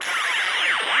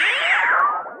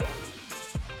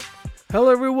Hello,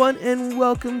 everyone, and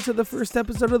welcome to the first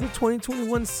episode of the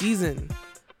 2021 season.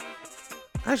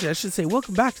 Actually, I should say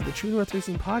welcome back to the True North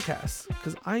Racing Podcast,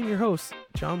 because I'm your host,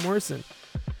 John Morrison.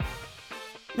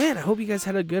 Man, I hope you guys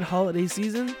had a good holiday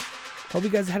season. Hope you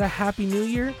guys had a happy new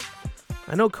year.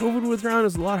 I know COVID was around. It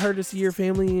was a lot harder to see your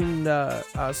family and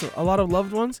so a lot of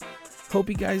loved ones. Hope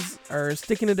you guys are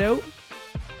sticking it out.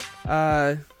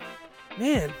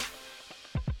 Man,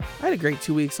 I had a great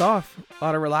 2 weeks off. A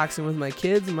lot of relaxing with my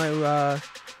kids and my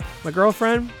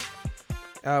girlfriend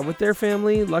with their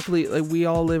family. Luckily, we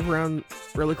all live around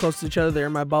really close to each other. They're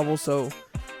in my bubble, so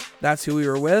that's who we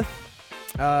were with.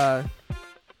 But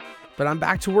I'm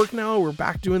back to work now. We're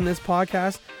back doing this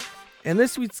podcast. And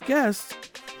this week's guest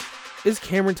is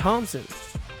Cameron Thompson.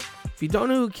 If you don't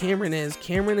know who Cameron is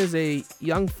a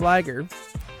young flagger.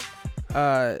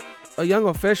 A young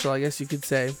official, I guess you could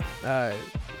say.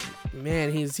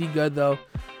 Man, he's good, though.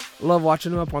 Love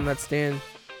watching him up on that stand.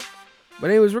 But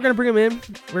anyways, we're going to bring him in.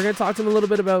 We're going to talk to him a little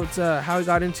bit about how he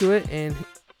got into it and,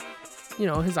 you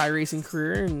know, his iRacing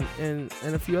career and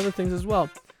a few other things as well.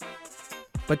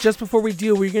 But just before we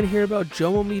do, we're going to hear about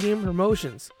Jomo Medium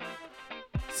Promotions.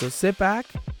 So sit back,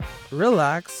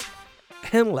 relax,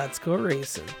 and let's go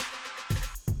racing.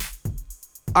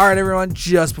 All right, everyone,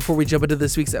 just before we jump into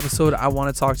this week's episode, I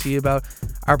want to talk to you about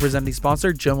our presenting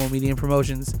sponsor, Jomo Medium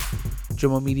Promotions.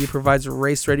 Jomo Media provides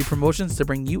race-ready promotions to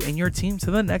bring you and your team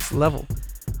to the next level.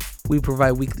 We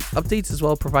provide weekly updates as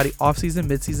well as providing off-season,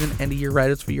 mid-season, and year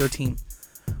write-ups for your team.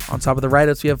 On top of the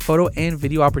write-ups, we have photo and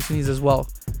video opportunities as well.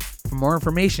 For more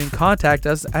information, contact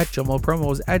us at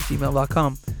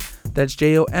jomopromos@gmail.com. That's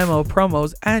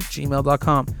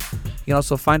jomopromos@gmail.com. You can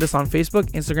also find us on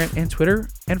Facebook, Instagram, and Twitter,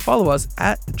 and follow us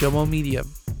at Jomo Media.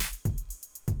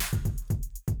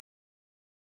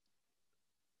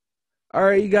 All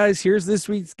right, you guys, here's this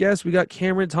week's guest. We got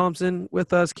Cameron Thompson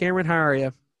with us. Cameron, how are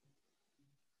you?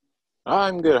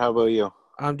 I'm good. How about you?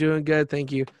 I'm doing good, thank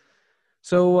you.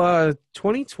 So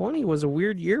 2020 was a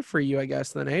weird year for you, I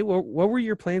guess, then, eh? What were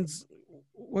your plans?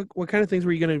 What kind of things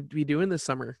were you going to be doing this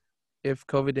summer if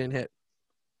COVID didn't hit?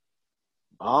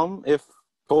 If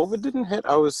COVID didn't hit,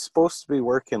 I was supposed to be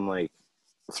working like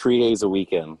 3 days a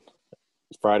weekend.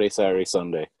 Friday, Saturday,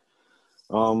 Sunday.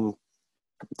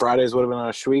 Fridays would have been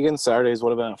at Schweigen, Saturdays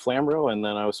would have been at Flamborough, and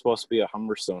then I was supposed to be at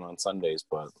Humberstone on Sundays,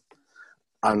 but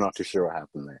I'm not too sure what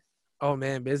happened there. Oh,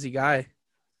 man, busy guy.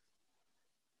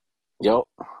 Yep,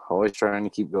 always trying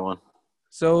to keep going.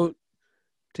 So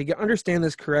to understand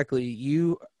this correctly,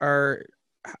 you are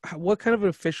 – what kind of an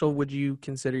official would you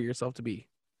consider yourself to be?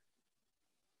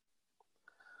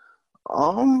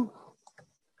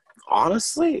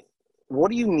 Honestly,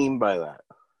 what do you mean by that?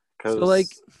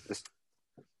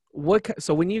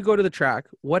 So when you go to the track,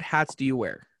 what hats do you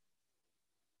wear?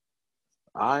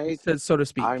 So to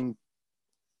speak.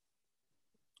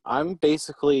 I'm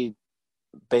basically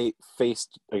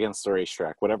faced against the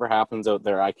racetrack. Whatever happens out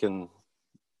there, I can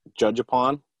judge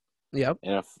upon. Yep.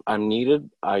 And if I'm needed,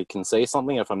 I can say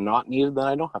something. If I'm not needed, then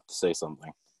I don't have to say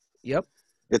something. Yep.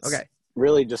 It's okay.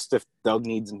 Really just if Doug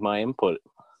needs my input.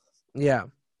 Yeah.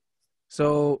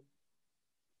 So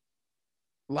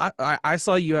I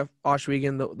saw you at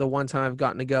Oswego the one time I've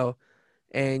gotten to go,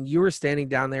 and you were standing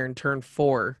down there in turn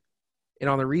 4, and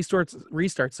on the restart,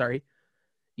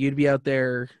 you'd be out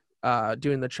there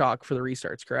doing the chalk for the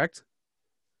restarts, correct?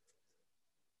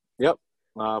 Yep.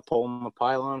 Pulling the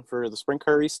pylon for the sprint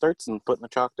car restarts and putting the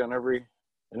chalk down every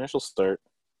initial start.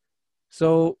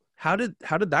 So how did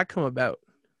that come about?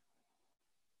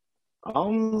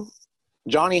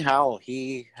 Johnny Howell,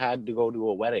 he had to go to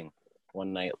a wedding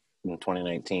one night in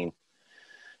 2019.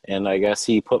 And I guess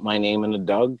he put my name into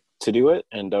Doug to do it,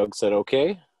 and Doug said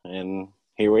okay, and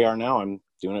here we are now. I'm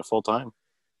doing it full time.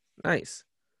 Nice.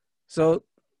 So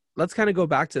let's kind of go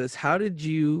back to this. How did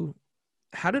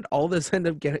all this end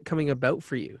up coming about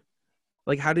for you?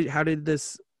 Like how did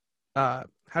this all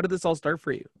start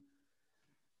for you?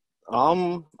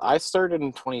 I started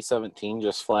in 2017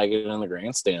 just flagging in the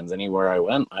grandstands. Anywhere I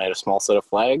went, I had a small set of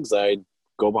flags. I'd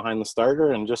go behind the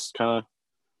starter and just kind of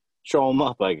show them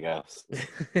up, I guess.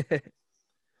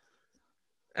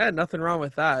 Nothing wrong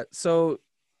with that. So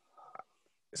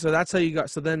that's how you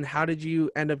got. So then how did you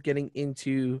end up getting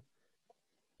into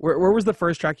where was the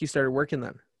first track you started working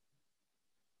then?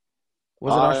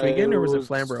 Was it Oswego or was it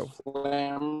Flamborough?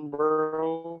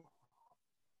 Flamborough.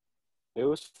 It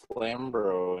was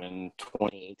Flamborough in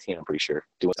 2018, I'm pretty sure.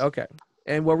 Okay.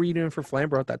 And what were you doing for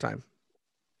Flamborough at that time?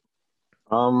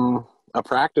 A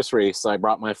practice race. I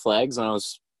brought my flags and I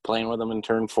was playing with them in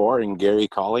turn 4, and Gary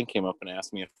Colling came up and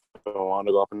asked me if I wanted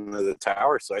to go up into the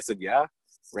tower. So I said, yeah,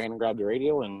 ran and grabbed the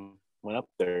radio and went up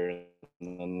there.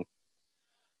 And then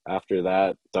after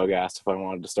that, Doug asked if I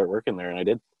wanted to start working there, and I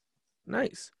did.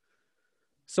 Nice.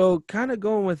 So kind of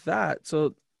going with that.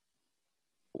 So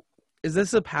is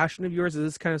this a passion of yours? Is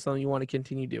this kind of something you want to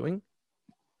continue doing?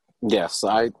 Yes,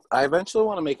 I eventually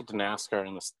want to make it to NASCAR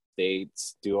in the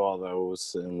States, do all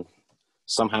those, and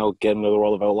somehow get into the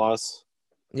world of outlaws.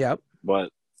 Yep. But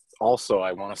also,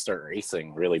 I want to start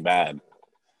racing really bad.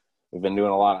 We've been doing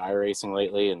a lot of iRacing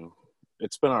lately, and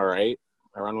it's been all right.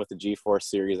 I run with the G-Force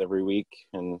series every week,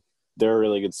 and they're a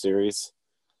really good series.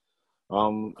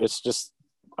 It's just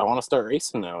I want to start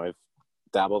racing now. I've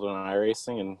dabbled in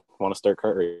iRacing and want to start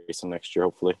kart racing next year,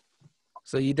 hopefully.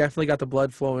 So you definitely got the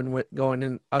blood flowing going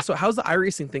in. So how's the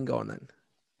iRacing thing going then?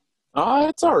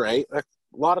 It's all right. A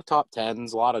lot of top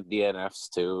tens, a lot of DNFs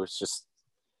too. It's just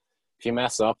if you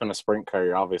mess up in a sprint car,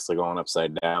 you're obviously going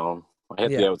upside down. I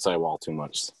hit Yeah. the outside wall too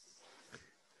much.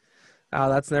 Oh,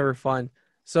 that's never fun.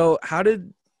 So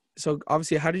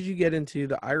obviously, how did you get into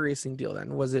the iRacing deal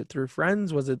then? Was it through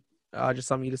friends? Was it just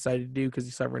something you decided to do because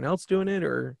you saw everyone else doing it,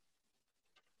 or?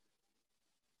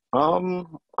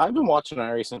 I've been watching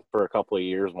iRacing for a couple of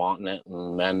years, wanting it,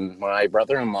 and then my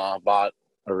brother-in-law bought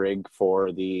a rig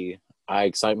for the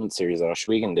iExcitement series that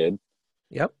Schwegen did,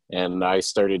 Yep. and I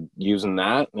started using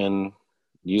that and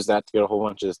used that to get a whole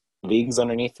bunch of leagues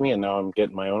underneath me, and now I'm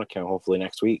getting my own account hopefully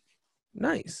next week.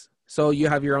 Nice. So you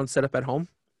have your own setup at home?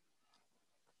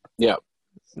 Yeah.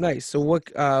 Nice. So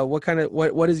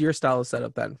what is your style of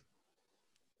setup then?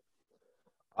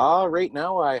 Right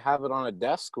now I have it on a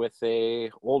desk with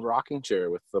a old rocking chair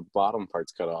with the bottom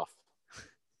parts cut off.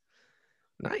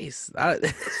 Nice.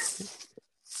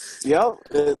 Yeah,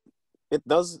 it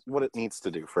does what it needs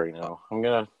to do for right now. I'm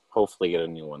gonna hopefully get a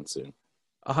new one soon.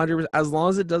 100%. As long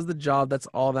as it does the job, that's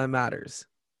all that matters.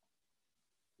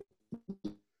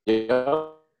 Yeah.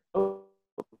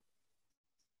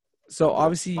 So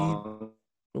obviously,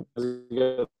 Get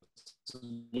the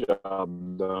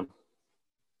job done.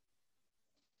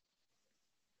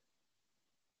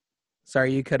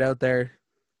 sorry, you cut out there.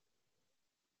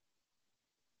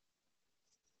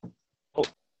 Oh,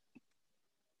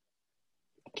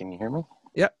 can you hear me?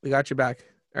 Yep, we got you back.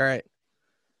 All right.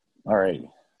 All right.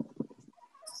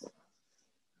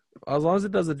 As long as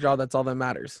it does the job, that's all that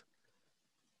matters.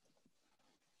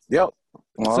 Yep.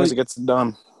 As long So, as it gets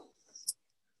done.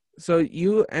 so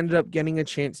you ended up getting a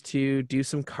chance to do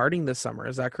some karting this summer.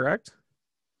 Is that correct?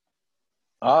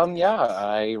 Yeah,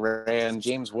 I ran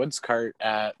James Woods' kart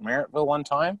at Merrittville one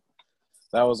time.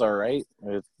 That was all right.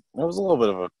 It was a little bit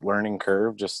of a learning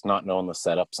curve, just not knowing the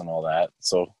setups and all that.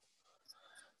 So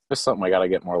just something I got to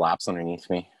get more laps underneath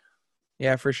me.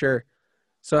 Yeah, for sure.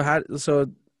 How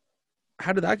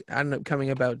did that end up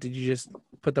coming about? Did you just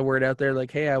put the word out there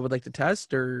like, "Hey, I would like to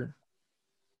test," or?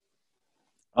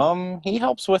 He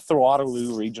helps with the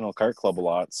Waterloo Regional Kart Club a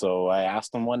lot. So I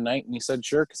asked him one night and he said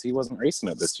sure because he wasn't racing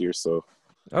it this year. So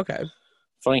Okay.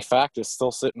 funny fact, it's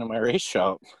still sitting in my race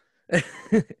shop.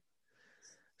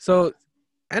 So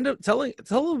end up tell a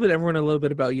little bit everyone a little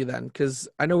bit about you then, because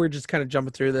I know we're just kind of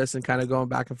jumping through this and kind of going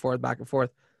back and forth, back and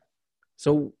forth.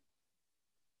 So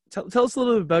tell us a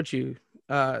little bit about you.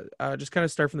 Just kind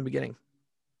of start from the beginning.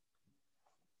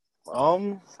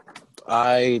 Um,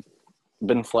 I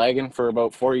been flagging for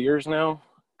about 4 years now.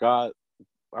 Got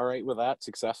all right with that,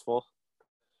 successful.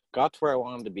 Got to where I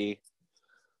wanted to be.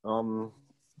 Um,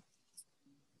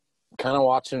 kind of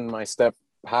watching my step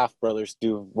half brothers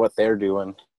do what they're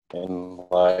doing in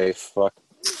life. Fuck.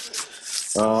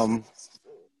 Um,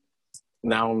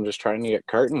 now I'm just trying to get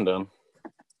karting done.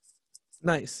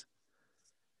 Nice.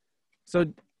 So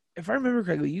if I remember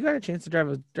correctly, you got a chance to drive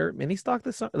a dirt mini stock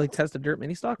this summer, like test a dirt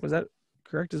mini stock. Was that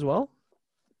correct as well?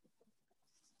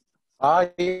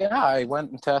 Yeah, I went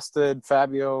and tested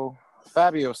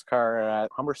Fabio's car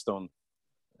at Humberstone.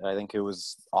 I think it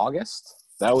was August.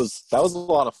 That was a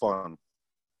lot of fun.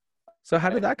 So how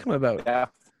did I that come about?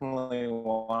 definitely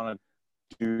want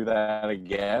to do that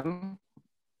again.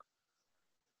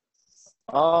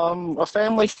 A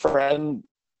family friend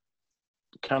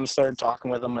kind of started talking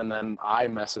with him, and then I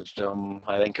messaged him.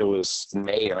 I think it was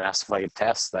May, and asked if I could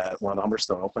test that one of the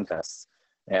Humberstone Open tests,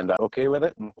 and okay with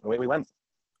it, and away we went.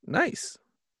 Nice.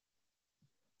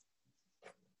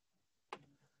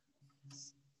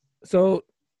 So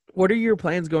what are your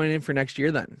plans going in for next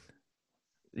year then?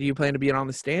 Do you plan to be on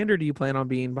the stand or do you plan on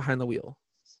being behind the wheel?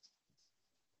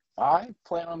 I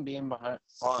plan on being behind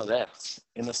on that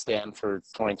in the stand for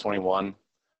 2021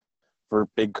 for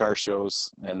big car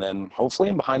shows, and then hopefully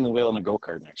I'm behind the wheel in a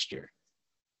go-kart next year.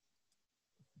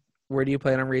 Where do you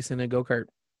plan on racing a go-kart?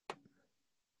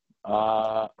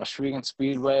 Schwingen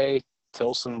Speedway,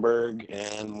 Tilsonburg,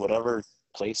 and whatever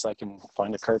place I can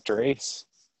find a kart to race.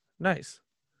 Nice.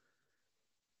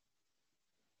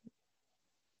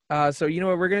 So you know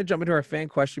what? We're gonna jump into our fan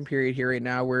question period here right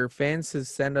now, where fans has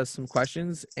send us some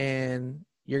questions, and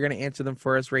you're gonna answer them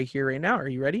for us right here, right now. Are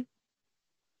you ready?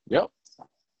 Yep.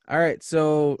 All right.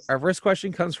 So our first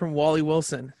question comes from Wally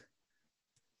Wilson.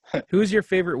 Who's your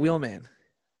favorite wheelman?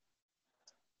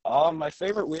 My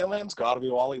favorite wheelman's got to be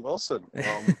Wally Wilson.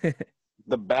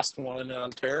 The best one in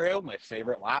Ontario. My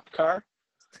favorite lap car.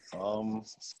 Um,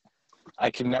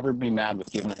 I can never be mad with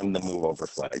giving him the move over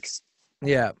flag.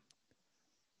 Yeah.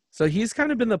 So he's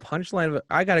kind of been the punchline of.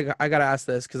 I gotta ask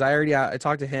this because I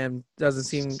talked to him. Doesn't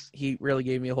seem he really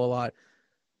gave me a whole lot.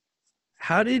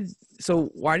 How did so?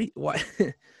 Why?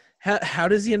 How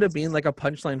does he end up being like a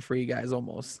punchline for you guys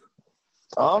almost?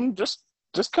 Just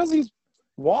because he's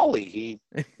Wally. He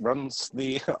runs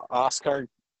the Oscar,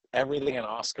 everything in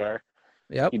Oscar.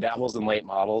 Yep. He dabbles in late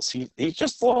models. He's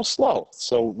just a little slow,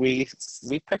 so we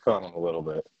pick on him a little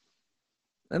bit.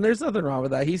 And there's nothing wrong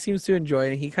with that. He seems to enjoy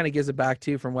it, and he kind of gives it back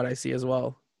too, from what I see as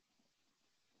well.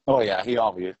 Oh yeah, he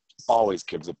always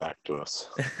gives it back to us.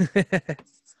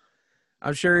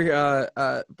 I'm sure.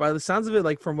 By the sounds of it,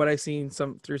 like from what I've seen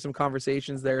through some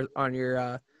conversations there on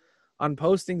your on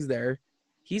postings there,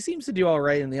 he seems to do all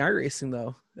right in the iRacing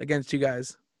though against you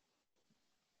guys.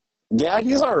 Yeah,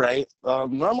 he's all right.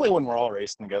 Normally, when we're all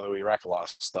racing together, we wreck a lot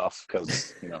of stuff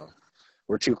because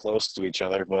we're too close to each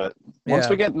other. But once Yeah.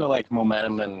 we get into like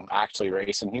momentum and actually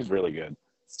racing, he's really good.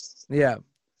 Yeah.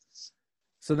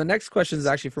 So the next question is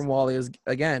actually from Wally. Is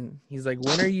again, he's like,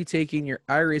 when are you taking your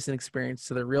iRacing experience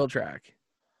to the real track?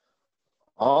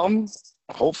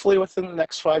 Hopefully within the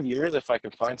next 5 years, if I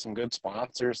can find some good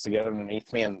sponsors to get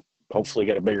underneath me and hopefully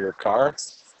get a bigger car,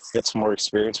 get some more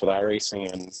experience with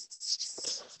iRacing, and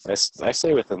I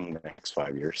say within the next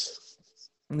 5 years.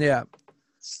 Yeah.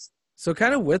 So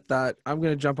kind of with that, I'm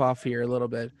gonna jump off here a little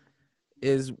bit.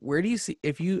 Is where do you see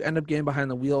if you end up getting behind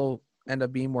the wheel, end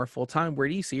up being more full time? Where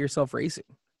do you see yourself racing?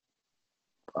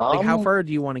 Like, how far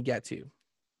do you want to get to?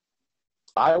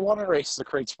 I want to race the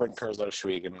crate sprint cars out of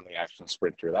Schweigen and the Action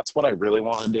Sprinter. That's what I really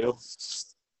want to do.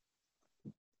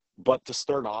 But to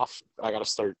start off, I got to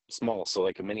start small, so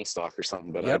like a mini stock or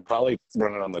something. But Yep. I'd probably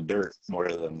run it on the dirt more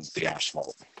than the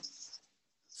asphalt.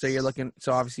 So you're looking.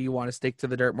 So obviously you want to stick to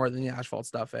the dirt more than the asphalt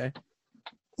stuff, eh?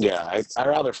 Yeah, I'd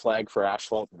rather flag for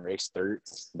asphalt and race dirt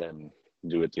than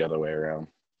do it the other way around.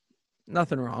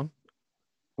 Nothing wrong.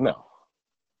 No.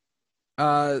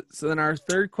 So then our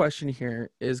third question here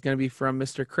is going to be from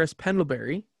Mr. Chris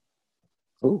Pendlebury.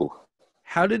 Ooh.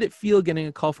 How did it feel getting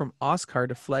a call from Oscar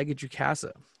to flag at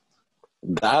Jukasa?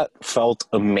 That felt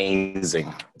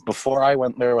amazing. Before I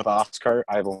went there with Oscar,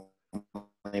 I've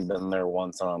only been there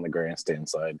once on the grandstand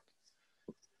side.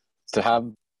 To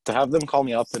have them call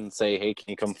me up and say, "Hey, can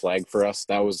you come flag for us?"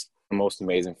 That was the most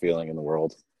amazing feeling in the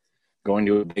world. Going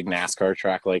to a big NASCAR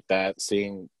track like that,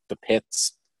 seeing the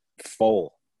pits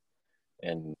full,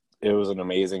 and it was an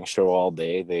amazing show all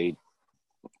day. They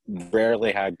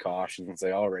rarely had cautions.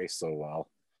 They all raced so well.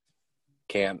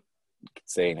 Can't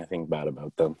say anything bad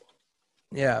about them.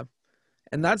 Yeah.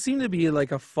 And that seemed to be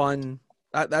like a fun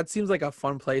that seems like a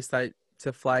fun place that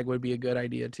to flag would be a good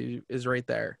idea to is right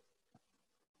there.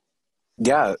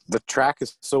 Yeah, the track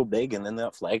is so big, and then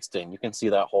that flag stand, you can see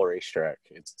that whole racetrack.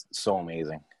 It's so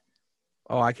amazing.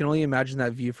 Oh, I can only imagine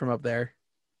that view from up there.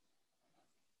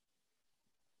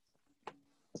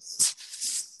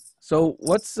 So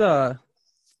what's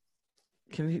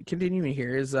continuing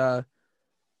here is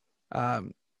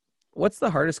what's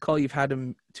the hardest call you've had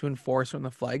to enforce from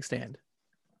the flag stand?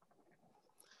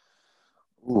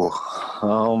 Ooh,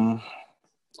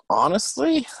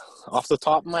 honestly, off the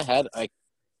top of my head, I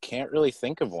can't really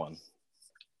think of one.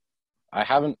 I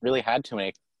haven't really had too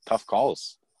many tough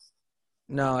calls.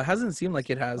 No, it hasn't seemed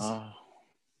like it has.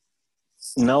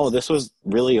 No, this was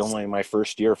really only my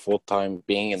first year full-time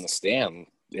being in the stand,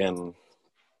 and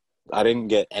I didn't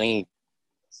get any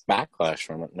backlash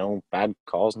from it. No bad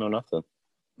calls, no nothing.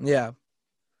 Yeah.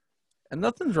 And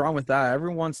nothing's wrong with that.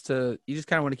 Everyone wants to, you just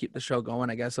kind of want to keep the show going,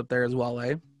 I guess, up there as well,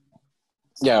 eh?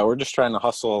 Yeah, we're just trying to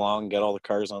hustle along, get all the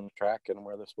cars on the track and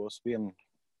where they're supposed to be, and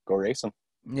go racing.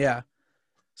 Yeah.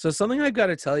 So something I've got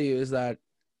to tell you is that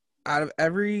out of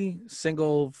every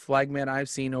single flagman I've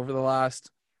seen over the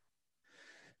last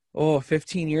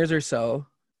 15 years or so,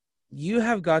 you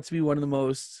have got to be one of the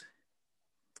most,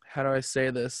 how do I say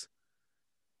this,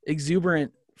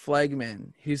 exuberant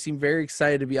flagmen who seem very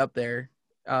excited to be up there,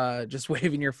 just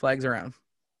waving your flags around.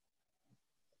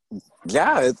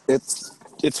 Yeah,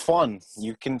 it's fun.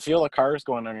 You can feel the cars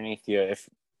going underneath you. If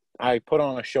I put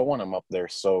on a show when I'm up there,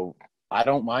 so I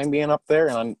don't mind being up there,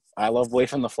 and I love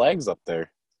waving the flags up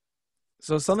there.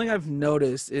 So something I've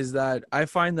noticed is that I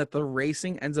find that the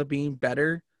racing ends up being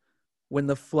better when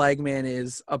the flagman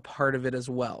is a part of it as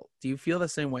well. Do you feel the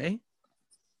same way?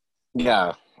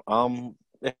 Yeah.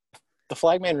 If the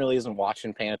flagman really isn't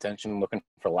watching, paying attention, looking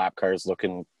for lap cars,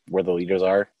 looking where the leaders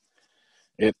are,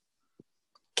 it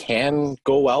can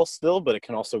go well still, but it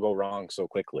can also go wrong so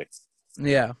quickly.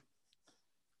 Yeah.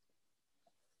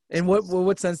 And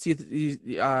what sense do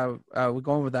we're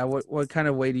going with that? What kind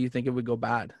of way do you think it would go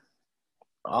bad?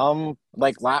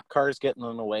 Like lap cars getting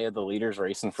in the way of the leaders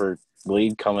racing for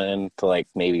lead, coming in to like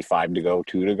maybe 5 to go,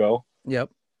 2 to go. Yep.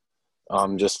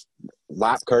 Just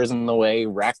lap cars in the way,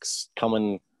 wrecks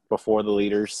coming before the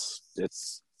leaders.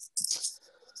 It's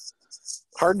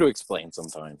hard to explain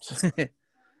sometimes.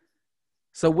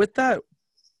 So with that,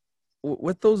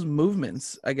 with those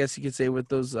movements, I guess you could say with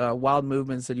those wild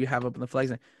movements that you have up in the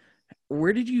flags,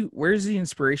 where's the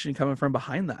inspiration coming from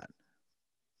behind that?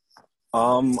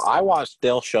 I watched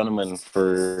Dale Shuneman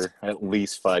for at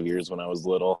least 5 years when I was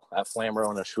little at Flamborough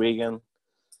and Ohsweken.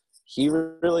 He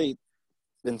really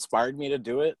inspired me to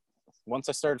do it. Once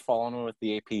I started following him with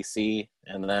the APC,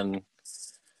 and then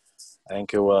I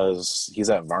think he's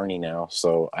at Varney now,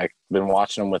 so I've been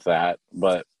watching him with that.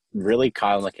 But really,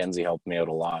 Kyle McKenzie helped me out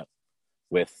a lot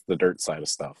with the dirt side of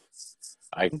stuff.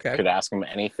 I could ask him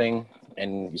anything,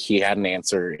 and he had an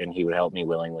answer, and he would help me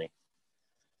willingly.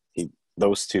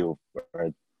 Those two are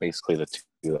basically the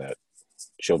two that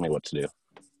showed me what to do.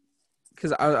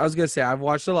 Because I was going to say, I've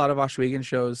watched a lot of Ohsweken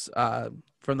shows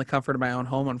from the comfort of my own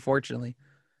home, unfortunately.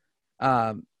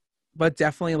 But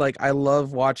definitely, like, I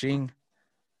love watching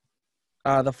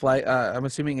the flight. I'm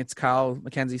assuming it's Kyle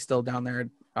McKenzie still down there at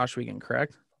Ohsweken,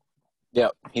 correct? Yeah,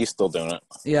 he's still doing it.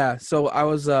 Yeah, so I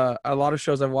was a lot of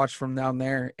shows I've watched from down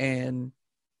there, and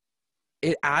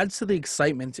it adds to the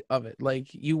excitement of it.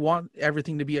 Like, you want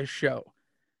everything to be a show.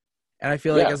 And I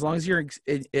feel like as long as you're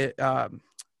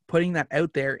putting that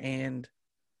out there and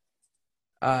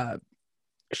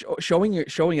showing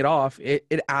it off,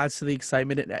 it adds to the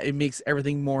excitement. It makes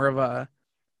everything more of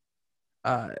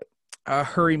a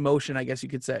hurry motion, I guess you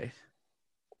could say.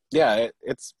 Yeah,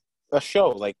 it's a show.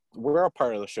 Like, we're a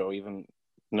part of the show, even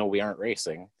though we aren't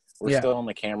racing. We're still on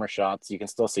the camera shots. You can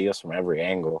still see us from every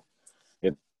angle.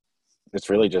 It's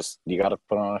really just, you got to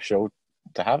put on a show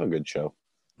to have a good show.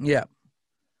 Yeah.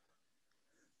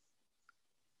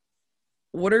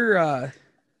 What are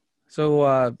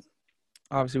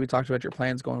obviously we talked about your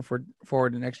plans going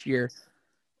forward to next year.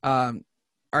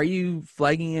 Are you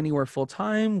flagging anywhere full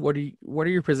time? What are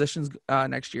your positions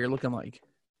next year looking like?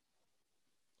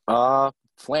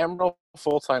 Flamborough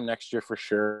full time next year for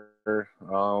sure.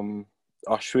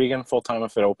 Ohsweken full time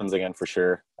if it opens again for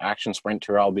sure. Action Sprint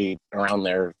Tour, I'll be around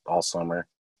there all summer.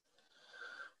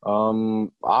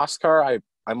 Oscar,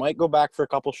 I might go back for a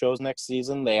couple shows next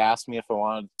season. They asked me if I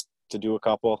wanted to do a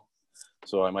couple,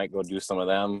 so I might go do some of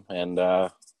them. And I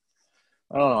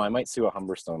don't know, I might see what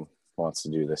Humberstone wants to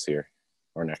do this year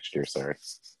or next year. Sorry.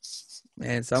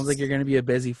 Man, it sounds like you're going to be a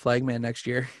busy flagman next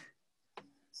year.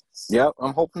 Yep,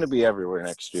 I'm hoping to be everywhere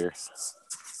next year.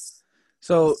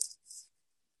 So,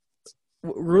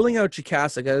 ruling out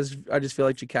Jacassa, I just feel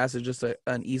like Jacassa is just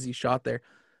an easy shot there.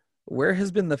 Where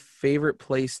has been the favorite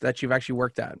place that you've actually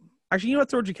worked at? Actually, you know what?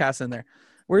 Throw Jacassa in there.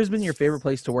 Where has been your favorite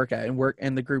place to work at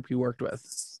and the group you worked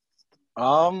with?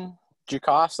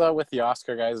 Jacassa with the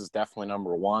Oscar guys is definitely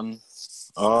number one.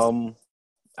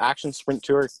 Action Sprint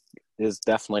Tour is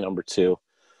definitely number two.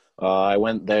 I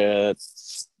went to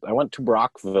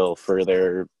Brockville for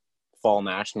their fall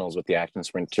nationals with the Action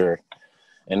Sprint Tour,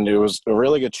 and it was a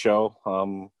really good show.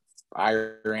 I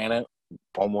ran it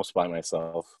almost by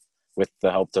myself with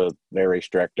the help of their race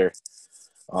director.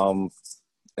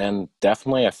 And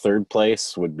definitely a third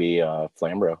place would be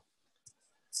Flamborough.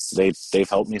 They've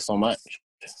helped me so much.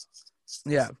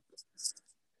 Yeah.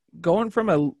 Going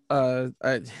from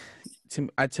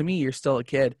to me, you're still a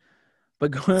kid,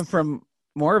 but going from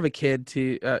more of a kid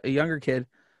to a younger kid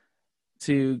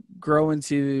to grow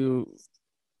into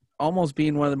almost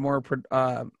being one of the more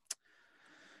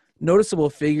noticeable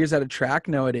figures at a track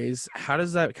nowadays, how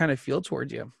does that kind of feel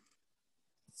towards you?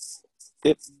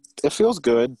 It feels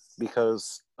good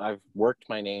because I've worked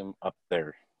my name up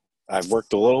there. I've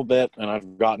worked a little bit and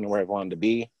I've gotten to where I wanted to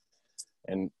be,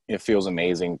 and it feels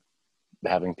amazing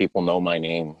having people know my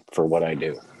name for what I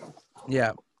do.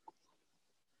 Yeah.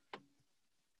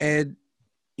 And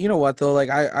you know what though, like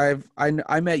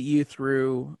I met you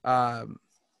through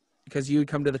because you would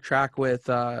come to the track with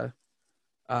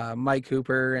Mike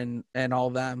Cooper and all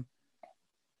of them.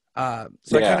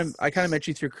 So yeah. I kind of met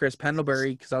you through Chris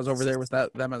Pendlebury because I was over there with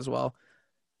them as well.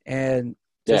 And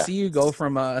to see you go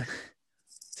from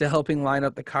to helping line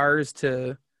up the cars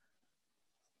to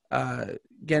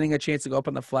getting a chance to go up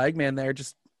on the flagman there,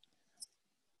 just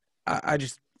I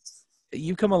just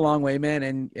you've come a long way, man,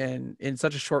 and in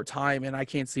such a short time, and I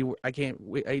can't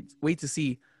wait to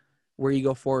see where you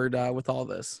go forward with all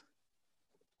this.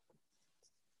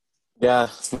 Yeah,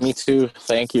 me too.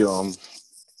 Thank you.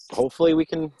 Hopefully we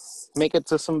can make it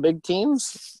to some big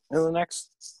teams in the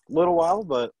next little while,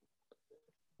 but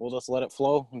we'll just let it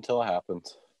flow until it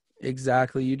happens.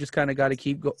 Exactly. You just kind of got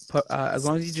to as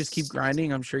long as you just keep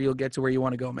grinding, I'm sure you'll get to where you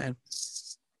want to go, man.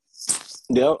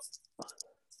 Yep.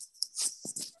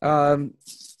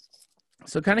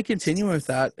 So kind of continuing with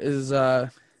that is where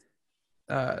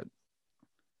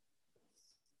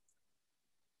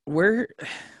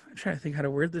I'm trying to think how to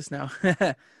word this now.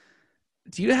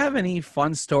 Do you have any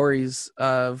fun stories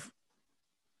of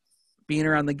being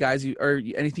around the guys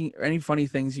any funny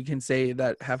things you can say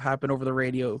that have happened over the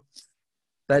radio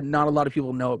that not a lot of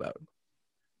people know about?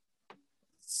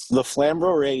 The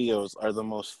Flamborough radios are the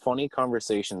most funny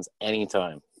conversations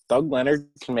anytime. Doug Leonard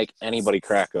can make anybody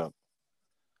crack up.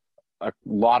 A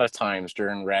lot of times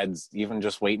during Reds, even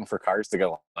just waiting for cars to get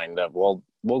lined up, we'll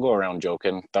go around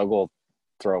joking. Doug will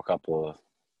throw a couple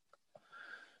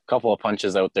of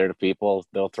punches out there to people.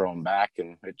 They'll throw them back,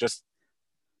 and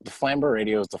the Flamborough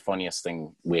radio is the funniest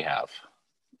thing we have.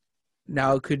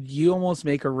 Now, could you almost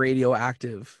make a radio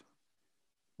active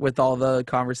with all the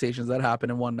conversations that happen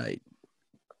in one night?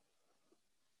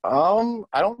 I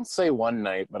don't say one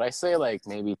night, but I say like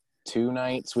maybe 2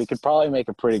 nights. We could probably make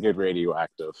a pretty good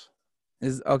radioactive.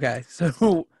 Is okay.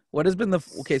 So what has been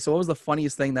so what was the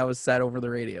funniest thing that was said over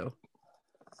the radio?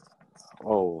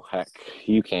 Oh, heck.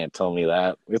 You can't tell me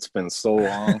that. It's been so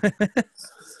long. I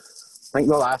think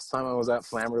the last time I was at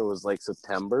Flamborough was like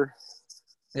September.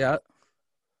 Yeah.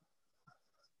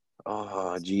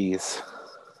 Oh, geez.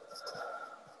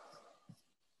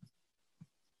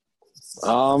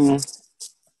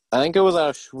 I think it was out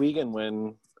of Schweigen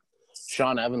when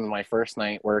Sean Evans, my first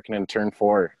night working in turn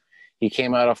 4, he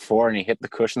came out of 4 and he hit the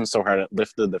cushion so hard it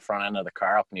lifted the front end of the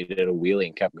car up and he did a wheelie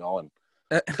and kept going.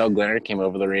 Doug Leonard came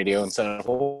over the radio and said,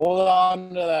 "Hold on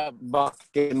to that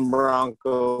bucking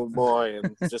Bronco boy,"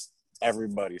 and just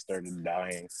everybody started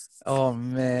dying. Oh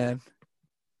man,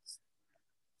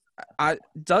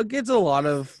 Doug gets a lot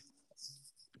of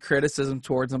criticism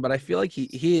towards him, but I feel like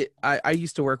I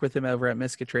used to work with him over at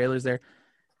Miska Trailers there,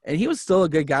 and he was still a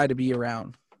good guy to be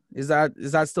around. Is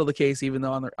that still the case, even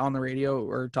though on the radio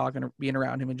or being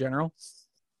around him in general?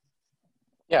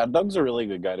 Yeah, Doug's a really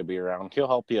good guy to be around. He'll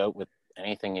help you out with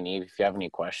anything you need if you have any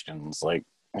questions. Like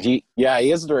he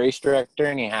is the race director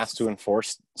and he has to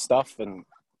enforce stuff and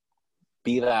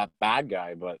be that bad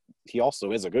guy, but he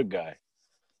also is a good guy.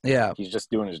 Yeah, he's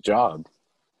just doing his job.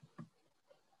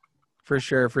 For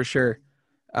sure.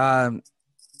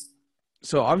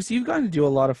 So obviously you've gotten to do a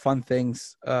lot of fun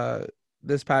things.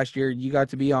 This past year, you got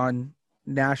to be on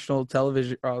national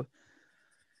television,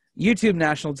 YouTube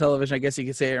national television, I guess you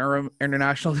could say, or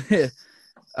international,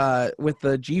 with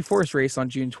the G-Force race on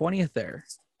June 20th there.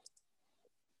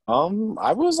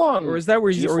 I was on, or is that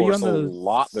where G-Force were you on a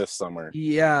lot this summer?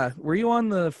 Yeah, were you on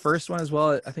the first one as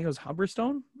well? I think it was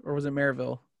Humberstone, or was it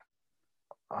Maryville?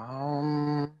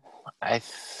 I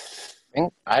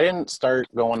think I didn't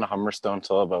start going to Humberstone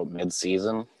until about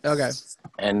mid-season. Okay.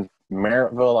 And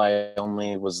Maryville, I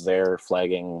only was there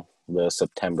flagging the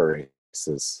September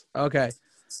races. Okay.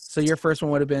 So your first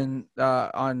one would have been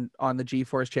on the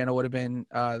G-Force channel would have been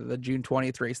the June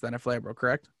 20th race then at Flamborough,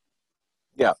 correct?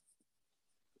 Yeah.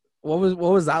 What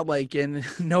was that like in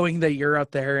knowing that you're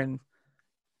up there and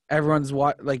everyone's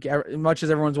as much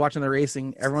as everyone's watching the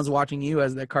racing, everyone's watching you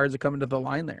as the cars are coming to the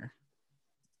line there?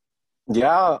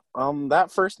 Yeah,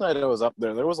 that first night I was up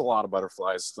there was a lot of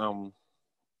butterflies.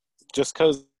 Just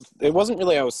because it wasn't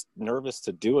really I was nervous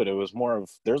to do it. It was more of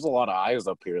there's a lot of eyes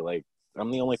up here. Like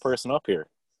I'm the only person up here.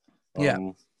 Yeah.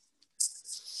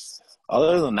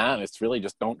 Other than that, it's really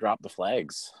just don't drop the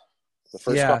flags. The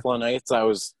first couple of nights I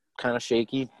was kind of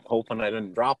shaky, hoping I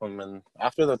didn't drop them, and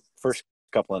after the first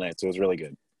couple of nights, it was really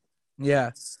good.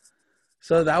 Yeah.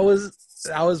 So that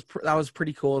was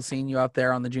pretty cool seeing you out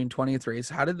there on the June 20th race.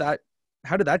 How did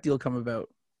that deal come about?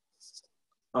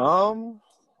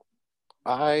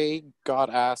 I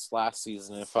got asked last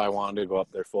season if I wanted to go up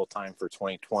there full time for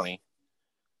 2020,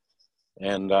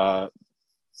 and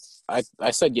I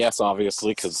said yes,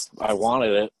 obviously, because I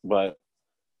wanted it. But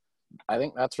I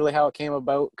think that's really how it came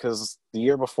about. Because the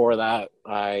year before that,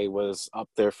 I was up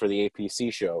there for the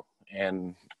APC show,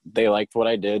 and they liked what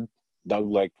I did. Doug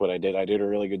liked what I did. I did a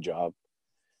really good job,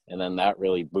 and then that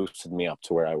really boosted me up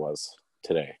to where I was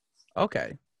today.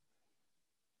 Okay.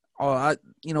 Oh,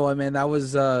 you know what, man? That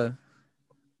was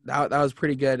that was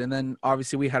pretty good. And then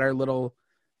obviously we had our little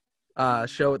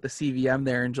show at the CVM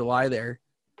there in July there.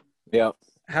 Yeah.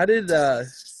 How did that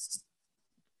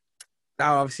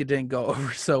obviously didn't go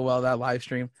over so well, that live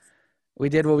stream. We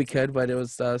did what we could, but it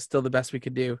was still the best we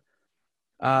could do.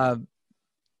 Uh,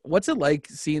 what's it like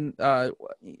seeing?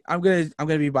 I'm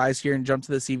gonna be biased here and jump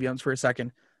to the CVMs for a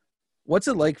second. What's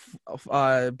it like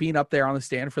being up there on the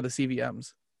stand for the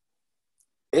CVMs?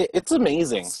 It's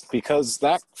amazing because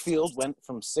that field went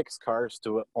from 6 cars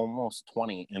to almost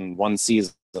 20 in one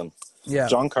season. Yeah,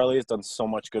 John Carley has done so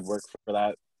much good work for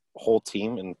that whole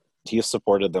team, and he has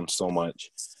supported them so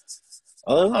much.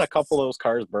 Other than a couple of those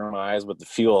cars burn my eyes with the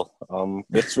fuel,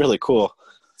 it's really cool.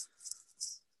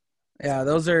 yeah,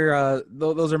 those are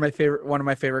my favorite. One of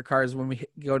my favorite cars when we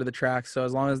go to the track. So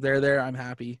as long as they're there, I'm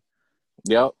happy.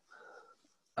 Yep.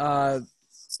 Uh,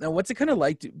 Now, what's it kind of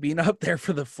like being up there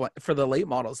for the late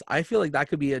models? I feel like that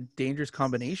could be a dangerous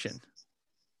combination.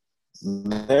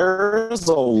 There's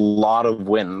a lot of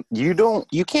wind. You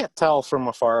can't tell from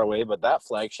afar away, but that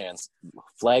flag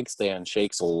stand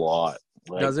shakes a lot.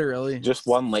 Like, Does it really? just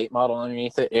one late model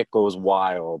underneath it, it goes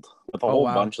wild. With a whole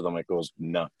bunch of them, it goes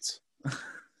nuts.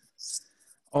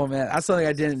 Oh man, that's something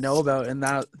I didn't know about, and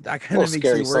that kind of makes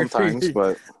scary me worried. Sometimes,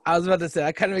 but I was about to say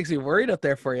that kind of makes me worried up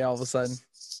there for you all of a sudden.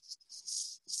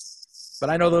 But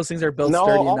I know those things are built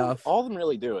sturdy enough. All of them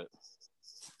really do it.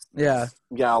 Yeah.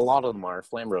 Yeah, a lot of them are.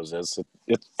 Flambrose is.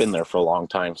 It's been there for a long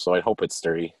time, so I hope it's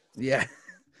sturdy. Yeah.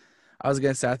 I was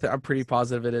gonna say I'm pretty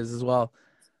positive it is as well.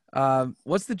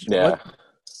 What's the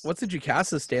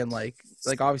Jukasa stand like?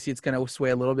 Like obviously it's gonna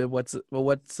sway a little bit. What's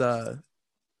that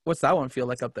one feel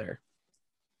like up there?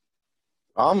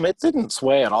 It didn't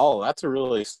sway at all. That's a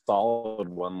really solid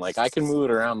one. Like I can move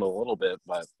it around a little bit,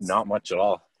 but not much at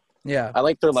all. Yeah. I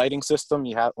like their lighting system.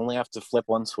 You only have to flip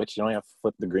one switch. You only have to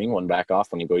flip the green one back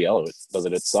off when you go yellow. It does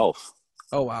it itself.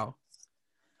 Oh wow.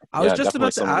 I was just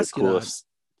about to ask you that.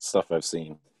 Stuff I've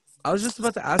seen. I was just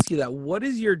about to ask you that. What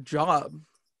is your job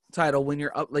title when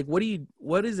you're up? Like, what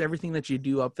is everything that you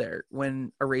do up there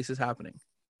when a race is happening?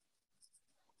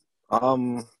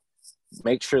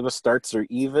 Make sure the starts are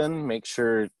even. Make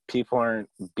sure people aren't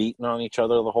beating on each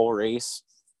other the whole race.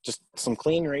 Just some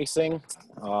clean racing.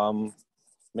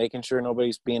 Making sure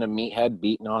nobody's being a meathead,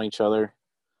 beating on each other,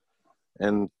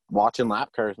 and watching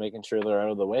lap cars, making sure they're out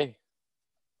of the way.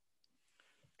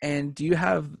 And do you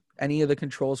have any of the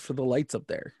controls for the lights up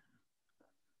there?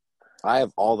 I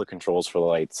have all the controls for the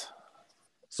lights.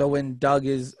 So when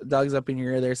Doug's up in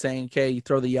your ear, they're saying, "Okay, you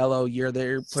throw the yellow." You're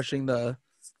there pushing the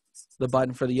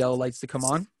button for the yellow lights to come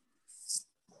on.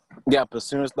 Yep. As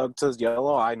soon as Doug says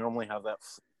yellow, I normally have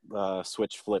that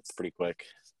switch flipped pretty quick.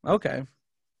 Okay.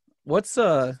 What's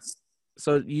so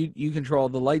you control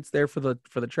the lights there for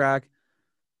the track.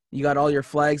 You got all your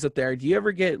flags up there. Do you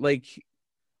ever get like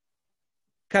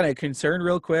kind of concerned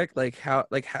real quick, like how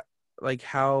like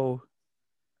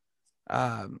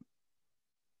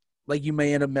you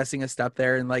may end up messing a step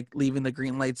there and like leaving the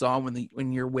green lights on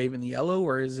when you're waving the yellow,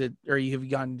 or you have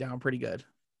gone down pretty good?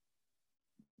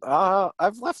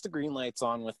 I've left the green lights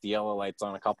on with the yellow lights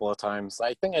on a couple of times.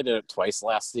 I think I did it twice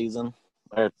last season.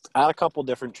 At a couple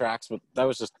different tracks, but that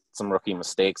was just some rookie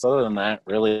mistakes. Other than that,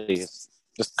 really, it's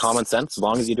just common sense. As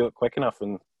long as you do it quick enough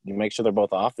and you make sure they're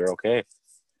both off, they're okay.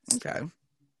 Okay.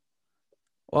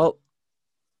 Well,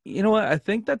 you know what? I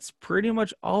think that's pretty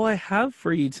much all I have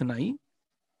for you tonight.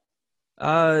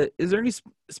 Is there any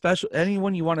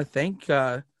anyone you want to thank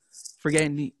for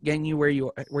getting you where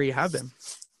you have been?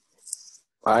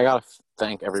 I gotta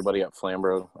thank everybody at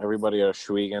Flamborough, everybody at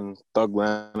Schweigen, Doug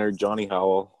Leonard, Johnny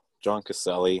Howell, John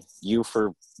Caselli, you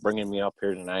for bringing me up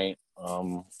here tonight.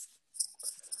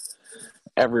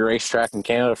 Every racetrack in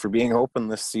Canada for being open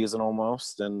this season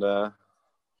almost, and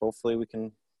hopefully we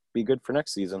can be good for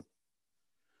next season.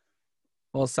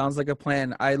 Well, sounds like a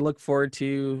plan. I look forward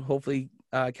to hopefully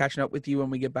catching up with you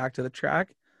when we get back to the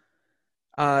track.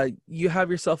 You have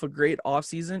yourself a great off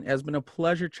season. It has been a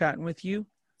pleasure chatting with you,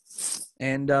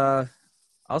 and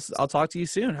I'll talk to you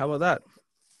soon. How about that?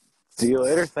 See you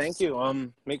later. Thank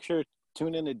you. Make sure to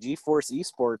tune in to G-Force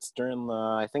Esports during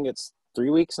I think it's 3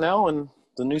 weeks now, and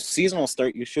the new season will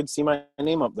start. You should see my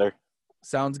name up there.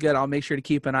 Sounds good. I'll make sure to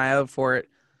keep an eye out for it.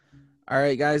 All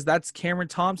right, guys, that's Cameron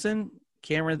Thompson.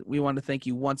 Cameron, we want to thank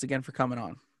you once again for coming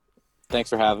on. Thanks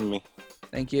for having me.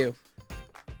 Thank you.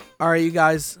 All right, you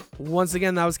guys. Once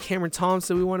again, that was Cameron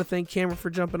Thompson. We want to thank Cameron for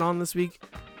jumping on this week.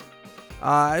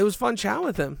 It was fun chatting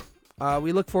with him.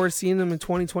 We look forward to seeing him in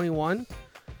 2021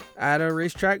 at a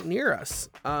racetrack near us.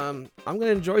 I'm going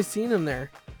to enjoy seeing him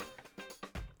there.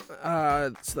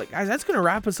 So guys, that's going to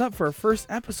wrap us up for our first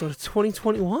episode of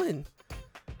 2021.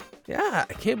 Yeah,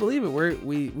 I can't believe it.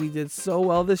 We did so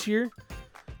well this year.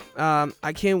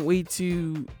 I can't wait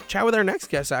to chat with our next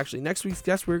guest, actually. Next week's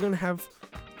guest, we're going to have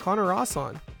Connor Ross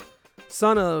on,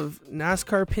 son of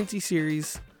NASCAR Pinty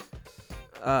Series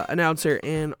announcer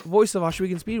and voice of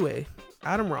Ohsweken Speedway,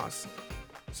 Adam Ross.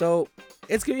 So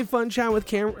it's going to be fun chatting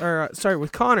with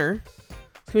with Connor.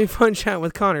 It's going to be fun chatting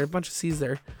with Connor, a bunch of C's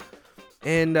there.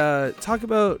 And talk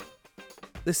about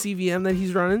the CVM that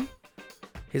he's running,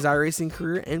 his iRacing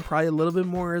career, and probably a little bit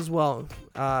more as well.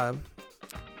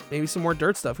 Maybe some more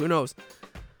dirt stuff. Who knows?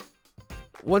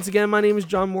 Once again, my name is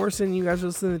John Morrison. You guys are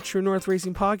listening to the True North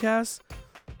Racing Podcast,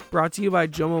 brought to you by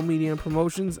Jomo Media and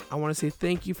Promotions. I want to say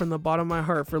thank you from the bottom of my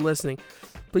heart for listening.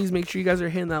 Please make sure you guys are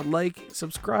hitting that like,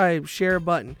 subscribe, share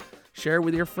button. Share it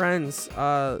with your friends.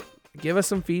 Give us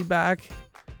some feedback.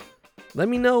 Let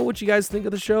me know what you guys think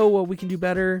of the show, what we can do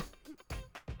better.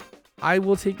 I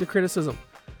will take the criticism.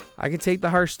 I can take the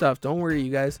harsh stuff. Don't worry,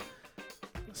 you guys.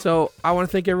 So I want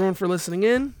to thank everyone for listening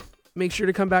in. Make sure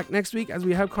to come back next week as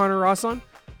we have Connor Ross on.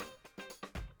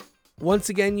 Once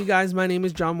again, you guys, my name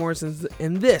is John Morrison,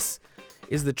 and this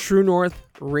is the True North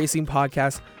Racing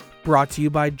Podcast, brought to you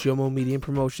by Jomo Media and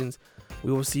Promotions.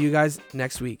 We will see you guys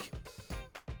next week.